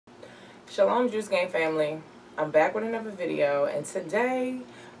Shalom Juice Gang family, I'm back with another video, and today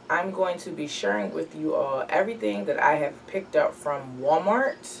I'm going to be sharing with you all everything that I have picked up from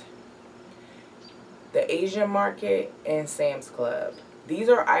Walmart, the Asian market, and Sam's Club. These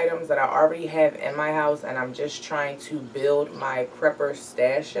are items that I already have in my house, and I'm just trying to build my prepper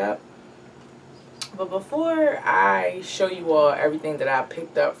stash up. But before I show you all everything that I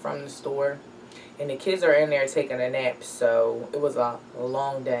picked up from the store, and the kids are in there taking a nap, so it was a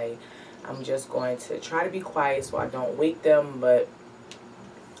long day. I'm just going to try to be quiet so I don't wake them, but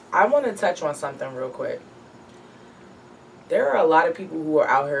I want to touch on something real quick. There are a lot of people who are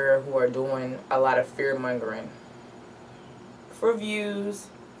out here who are doing a lot of fear mongering for views,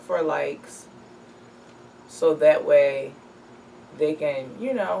 for likes, so that way they can,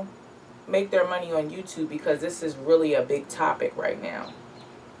 make their money on YouTube, because this is really a big topic right now.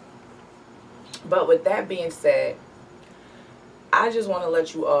 But with that being said, I just want to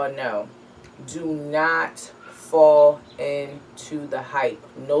let you all know, do not fall into the hype.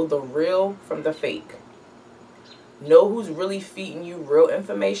 Know the real from the fake. Know who's really feeding you real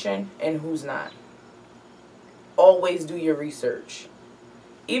information and who's not. Always do your research.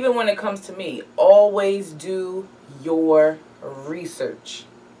 Even when it comes to me, always do your research.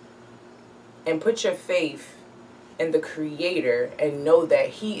 And put your faith in the Creator, and know that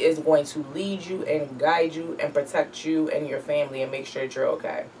He is going to lead you and guide you and protect you and your family and make sure that you're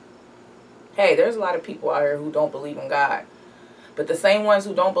okay. Hey, there's a lot of people out here who don't believe in God. But the same ones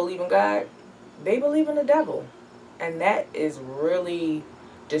who don't believe in God, they believe in the devil. And that is really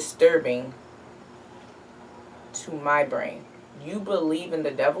disturbing to my brain. You believe in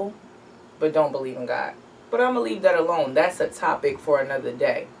the devil, but don't believe in God. But I'm going to leave that alone. That's a topic for another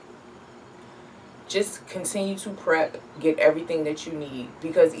day. Just continue to prep, get everything that you need,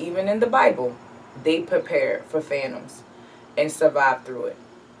 because even in the Bible, they prepare for phantoms and survive through it.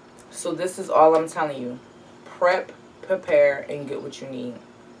 So this is all I'm telling you. Prep, prepare, and get what you need.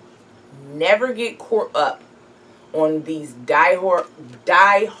 Never get caught up on these die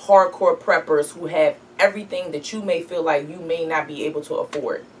hardcore preppers who have everything that you may feel like you may not be able to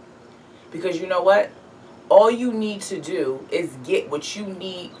afford. Because you know what? All you need to do is get what you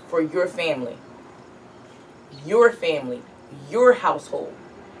need for your family. Your family, your household.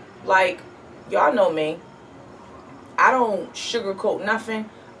 Like, y'all know me. I don't sugarcoat nothing.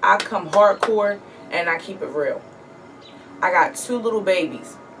 I come hardcore and I keep it real. I got 2 little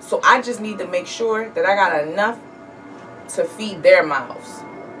babies, so I just need to make sure that I got enough to feed their mouths.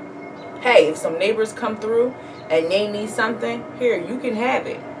 Hey, if some neighbors come through and they need something, here, you can have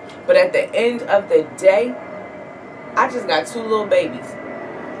it. But at the end of the day, I just got 2 little babies.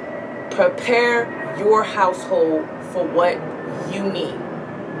 Prepare your household for what you need.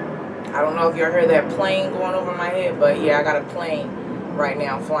 I don't know if y'all heard that plane going over my head, but yeah, I got a plane right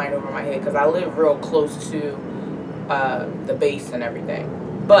now flying over my head because I live real close to the base and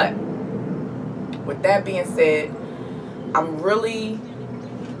everything. But with that being said, I'm really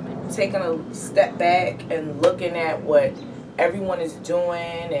taking a step back and looking at what everyone is doing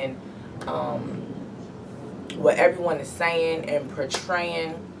and what everyone is saying and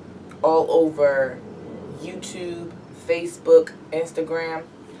portraying all over YouTube, Facebook, Instagram.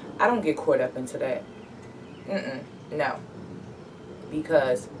 I don't get caught up into that. No.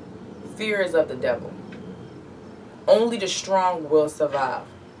 Because fear is of the devil. Only the strong will survive.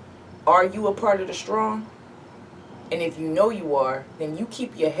 Are you a part of the strong? And if you know you are, then you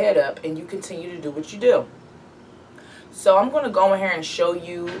keep your head up and you continue to do what you do. So I'm going to go in here and show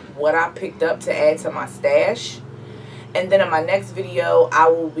you what I picked up to add to my stash. And then in my next video, I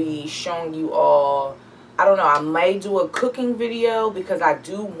will be showing you all, I don't know, I may do a cooking video because I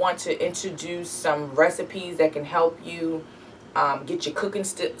do want to introduce some recipes that can help you get your cooking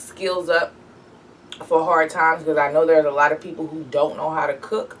skills up for hard times. Because I know there's a lot of people who don't know how to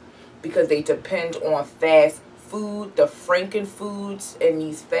cook because they depend on fast food, the Franken foods in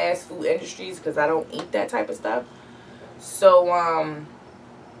these fast food industries, because I don't eat that type of stuff. So,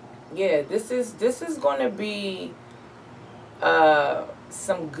 yeah, this is going to be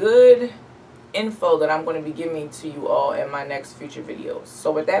some good info that I'm going to be giving to you all in my next future videos.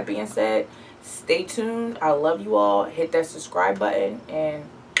 So with that being said, stay tuned. I love you all. Hit that subscribe button and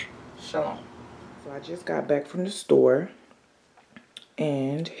shalom. So I just got back from the store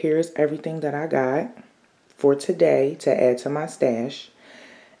and here's everything that I got for today to add to my stash.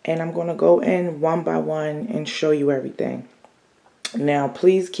 And I'm going to go in one by one and show you everything. Now,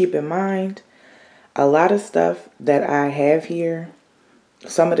 please keep in mind, a lot of stuff that I have here,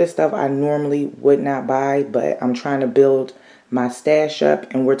 some of this stuff I normally would not buy, but I'm trying to build my stash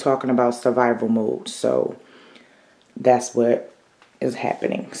up, and we're talking about survival mode. So that's what is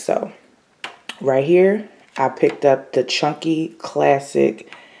happening. So Right here, I picked up the Chunky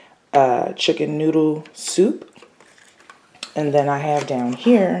Classic chicken noodle soup. And then I have down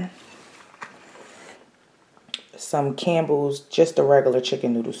here some Campbell's, just a regular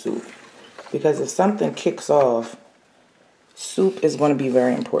chicken noodle soup. Because if something kicks off, soup is going to be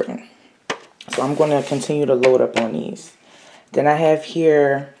very important. So I'm going to continue to load up on these. Then I have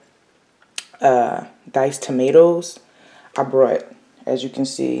here diced tomatoes. I brought, as you can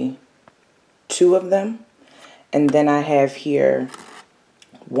see, 2 of them. And then I have here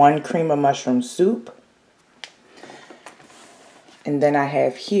 1 cream of mushroom soup. And then I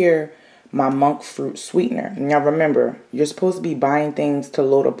have here my monk fruit sweetener. Now remember, you're supposed to be buying things to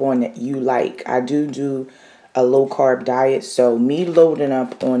load up on that you like. I do a low carb diet, so me loading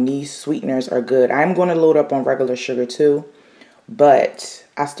up on these sweeteners are good. I'm going to load up on regular sugar too, but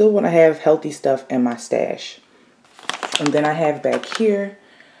I still want to have healthy stuff in my stash. And then I have back here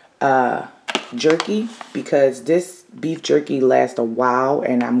jerky, because this beef jerky lasts a while,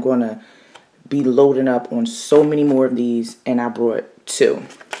 and I'm going to be loading up on so many more of these, and I brought 2.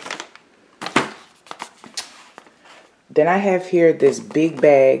 Then I have here this big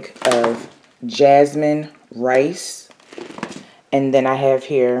bag of jasmine rice, and then I have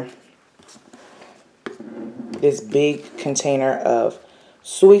here this big container of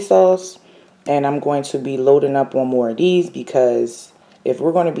soy sauce, and I'm going to be loading up on more of these, because if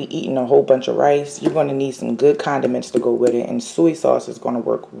we're going to be eating a whole bunch of rice, you're going to need some good condiments to go with it, and soy sauce is going to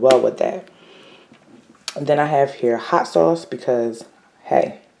work well with that. And then I have here hot sauce, because,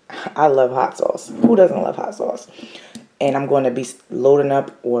 hey, I love hot sauce. Who doesn't love hot sauce? And I'm going to be loading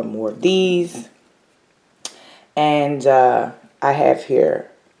up on more of these. And I have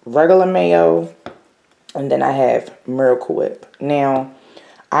here regular mayo, and then I have Miracle Whip. Now,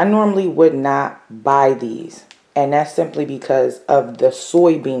 I normally would not buy these, and that's simply because of the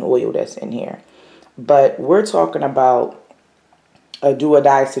soybean oil that's in here. But we're talking about a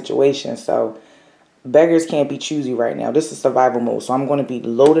do-or-die situation, so beggars can't be choosy right now. This is survival mode, so I'm going to be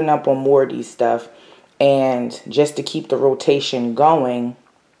loading up on more of these stuff. And just to keep the rotation going,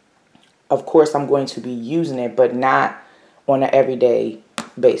 of course, I'm going to be using it, but not on an everyday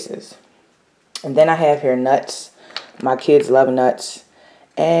basis. And then I have here nuts. My kids love nuts.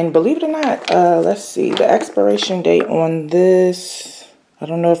 And believe it or not, let's see, the expiration date on this, I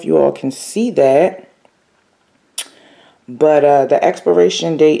don't know if you all can see that, but the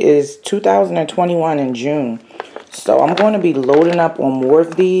expiration date is 2021 in June. So I'm going to be loading up on more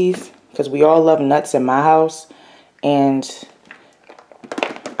of these, because we all love nuts in my house, and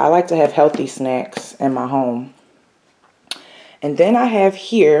I like to have healthy snacks in my home. And then I have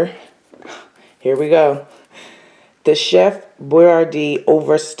here we go, the Chef Boyardee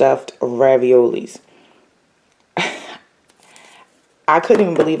overstuffed raviolis. I couldn't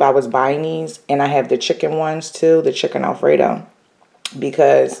even believe I was buying these, and I have the chicken ones too, the chicken Alfredo,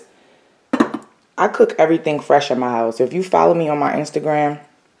 because I cook everything fresh in my house. If you follow me on my Instagram,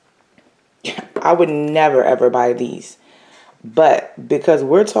 I would never ever buy these. But because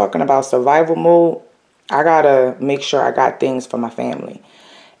we're talking about survival mode, I gotta make sure I got things for my family.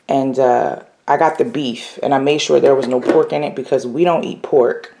 And I got the beef, and I made sure there was no pork in it, because we don't eat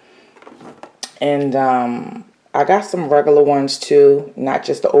pork. And I got some regular ones too, not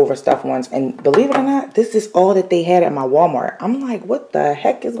just the overstuffed ones. And believe it or not, this is all that they had at my Walmart. I'm like, what the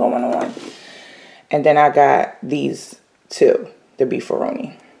heck is going on? And then I got these too, the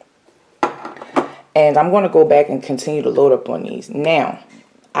beefaroni. And I'm going to go back and continue to load up on these. Now,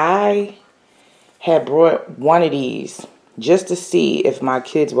 I had brought one of these just to see if my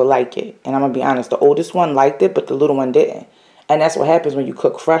kids would like it. And I'm going to be honest, the oldest one liked it, but the little one didn't. And that's what happens when you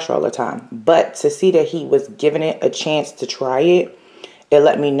cook fresh all the time. But to see that he was giving it a chance to try it, it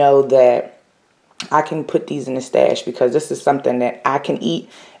let me know that I can put these in the stash, because this is something that I can eat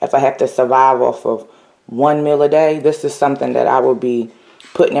if I have to survive off of one meal a day. This is something that I will be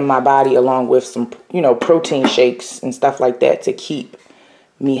putting in my body along with some, protein shakes and stuff like that to keep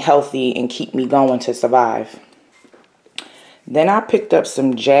me healthy and keep me going to survive. Then I picked up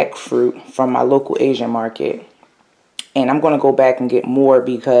some jackfruit from my local Asian market. And I'm going to go back and get more,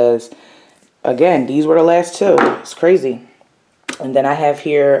 because, again, these were the last 2. It's crazy. And then I have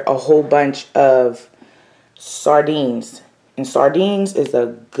here a whole bunch of sardines. And sardines is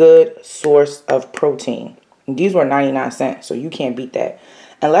a good source of protein. And these were 99 cents, so you can't beat that.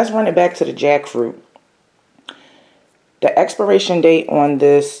 And let's run it back to the jackfruit. The expiration date on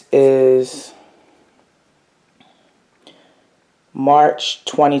this is March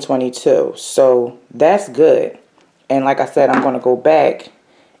 2022. So that's good. And like I said, I'm going to go back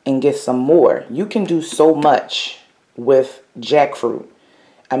and get some more. You can do so much with jackfruit.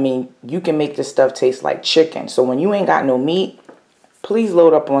 I mean, you can make this stuff taste like chicken. So when you ain't got no meat, please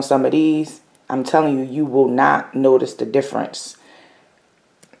load up on some of these. I'm telling you, you will not notice the difference.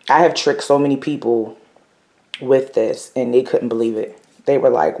 I have tricked so many people with this and they couldn't believe it. They were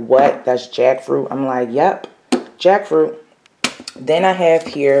like, what? That's jackfruit? I'm like, yep, jackfruit. Then I have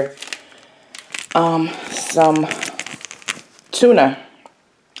here some tuna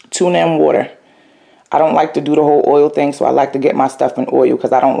and water. I don't like to do the whole oil thing, so I like to get my stuff in oil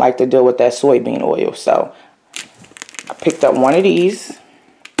because I don't like to deal with that soybean oil. So I picked up one of these,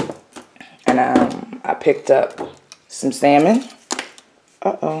 and I picked up some salmon.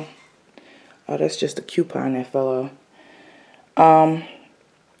 Oh, that's just a coupon that fell off.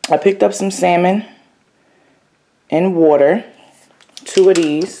 I picked up some salmon and water, 2 of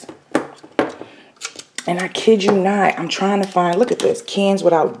these. And I kid you not, I'm trying to find, look at this, cans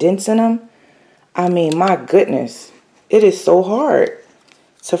without dents in them. I mean, my goodness, it is so hard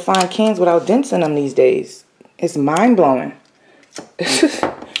to find cans without dents in them these days. It's mind-blowing.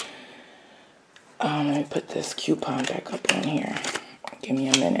 Let me put this coupon back up on here. Give me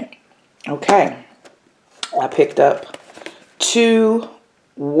a minute. Okay. I picked up 2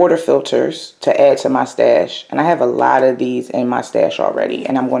 water filters to add to my stash. And I have a lot of these in my stash already.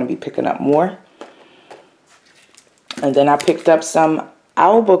 And I'm going to be picking up more. And then I picked up some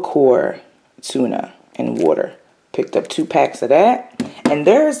albacore tuna and water. Picked up 2 packs of that. And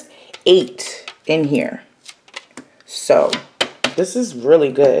there's 8 in here. So this is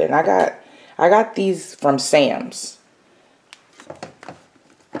really good. And I got these from Sam's.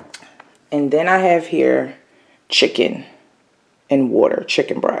 And then I have here chicken and water,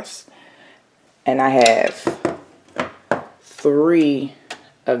 chicken breast. And I have 3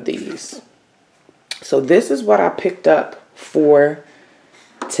 of these. So this is what I picked up for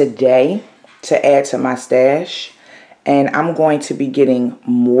today to add to my stash. And I'm going to be getting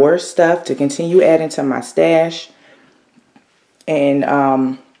more stuff to continue adding to my stash.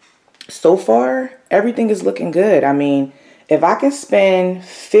 And so far, everything is looking good. I mean, if I can spend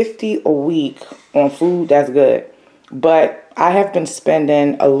 $50 a week on food, that's good. But I have been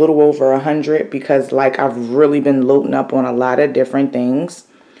spending a little over $100 because, like, I've really been loading up on a lot of different things.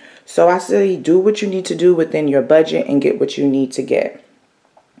 So I say do what you need to do within your budget and get what you need to get.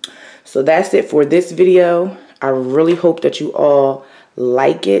 So that's it for this video. I really hope that you all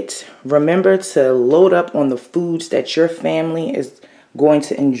like it. Remember to load up on the foods that your family is going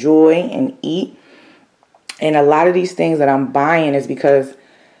to enjoy and eat. And a lot of these things that I'm buying is because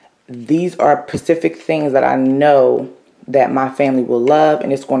these are specific things that I know that my family will love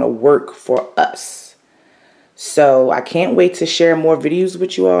and it's going to work for us. So I can't wait to share more videos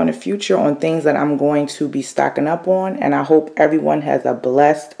with you all in the future on things that I'm going to be stocking up on. And I hope everyone has a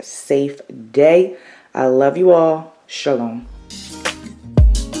blessed, safe day. I love you all. Shalom.